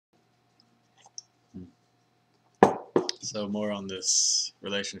So more on this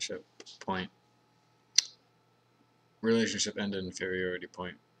relationship point. Relationship and inferiority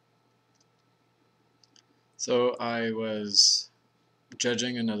point. So I was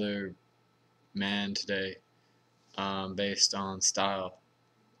judging another man today based on style,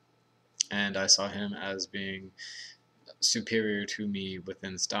 and I saw him as being superior to me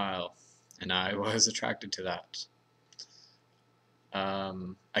within style, and I was attracted to that.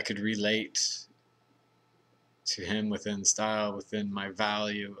 I could relate to him within style, within my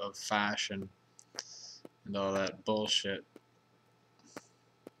value of fashion and all that bullshit.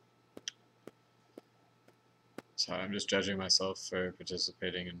 So I'm just judging myself for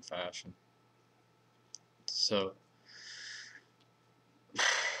participating in fashion. So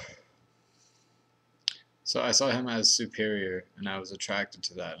I saw him as superior, and I was attracted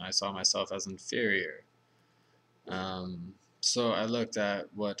to that, and I saw myself as inferior. So I looked at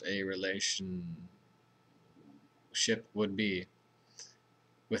what a relationship would be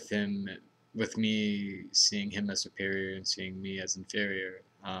with him, with me seeing him as superior and seeing me as inferior.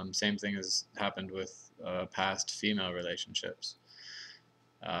 Same thing has happened with past female relationships,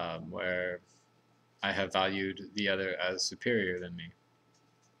 where I have valued the other as superior than me.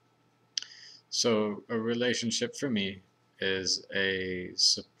 So a relationship for me is a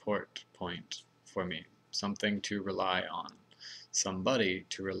support point for me, something to rely on, somebody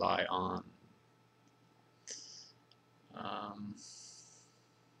to rely on. Um,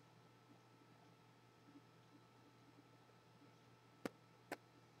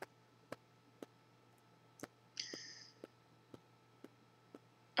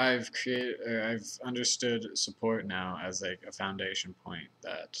 I've understood support now as like a foundation point,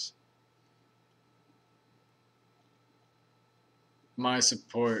 that my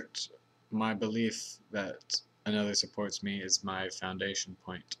support, my belief that another supports me is my foundation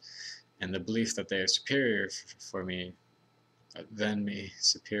point, and the belief that they are superior for me than me,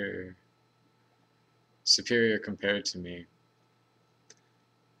 superior compared to me,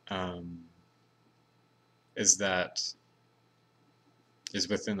 um, is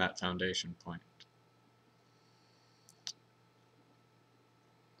within that foundation point.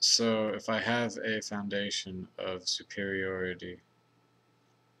 So if I have a foundation of superiority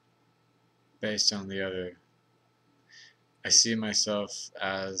based on the other, I see myself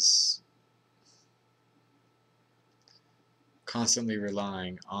as constantly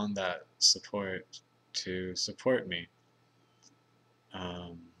relying on that support to support me.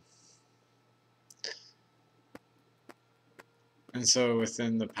 And so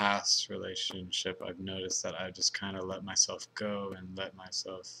within the past relationship, I've noticed that I just kind of let myself go and let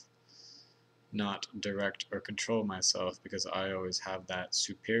myself not direct or control myself, because I always have that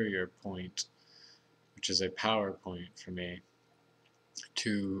superior point, which is a power point for me,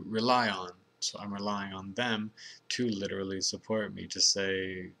 to rely on. So I'm relying on them to literally support me, to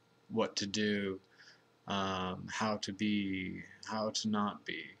say what to do, how to be, how to not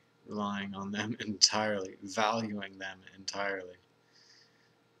be, relying on them entirely, valuing them entirely.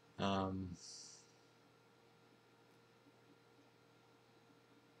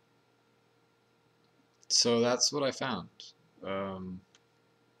 So that's what I found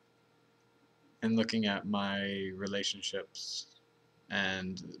in looking at my relationships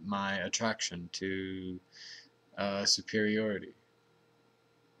and my attraction to superiority.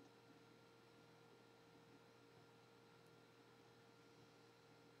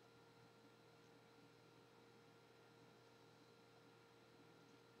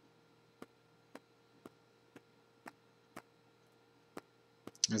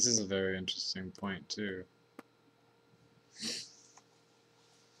 This is a very interesting point too.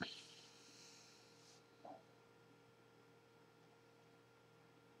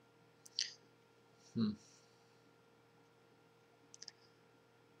 Hmm.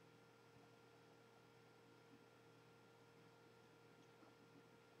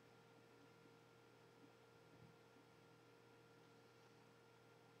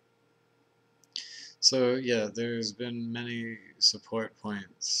 So yeah, there's been many support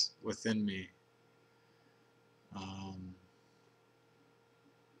points within me.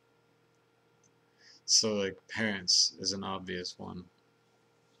 So like parents is an obvious one,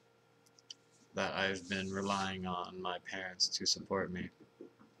 that I've been relying on my parents to support me.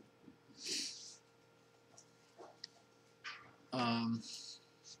 And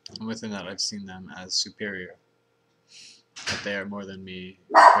within that, I've seen them as superior, that they are more than me,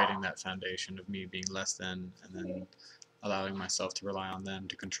 creating that foundation of me being less than, and then allowing myself to rely on them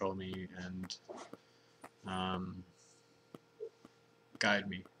to control me and guide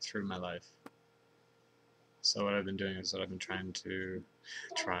me through my life. So what I've been doing is that I've been trying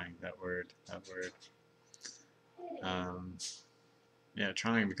that word, Yeah,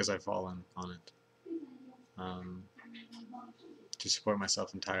 trying because I've fallen on it. To support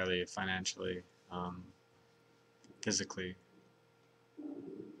myself entirely, financially, physically.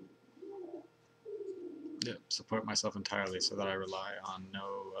 Yeah, support myself entirely so that I rely on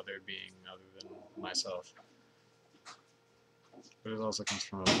no other being other than myself. But it also comes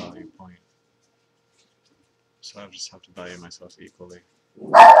from a value point. So I just have to value myself equally.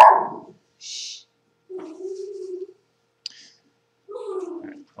 Alright,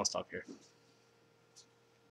 I'll stop here.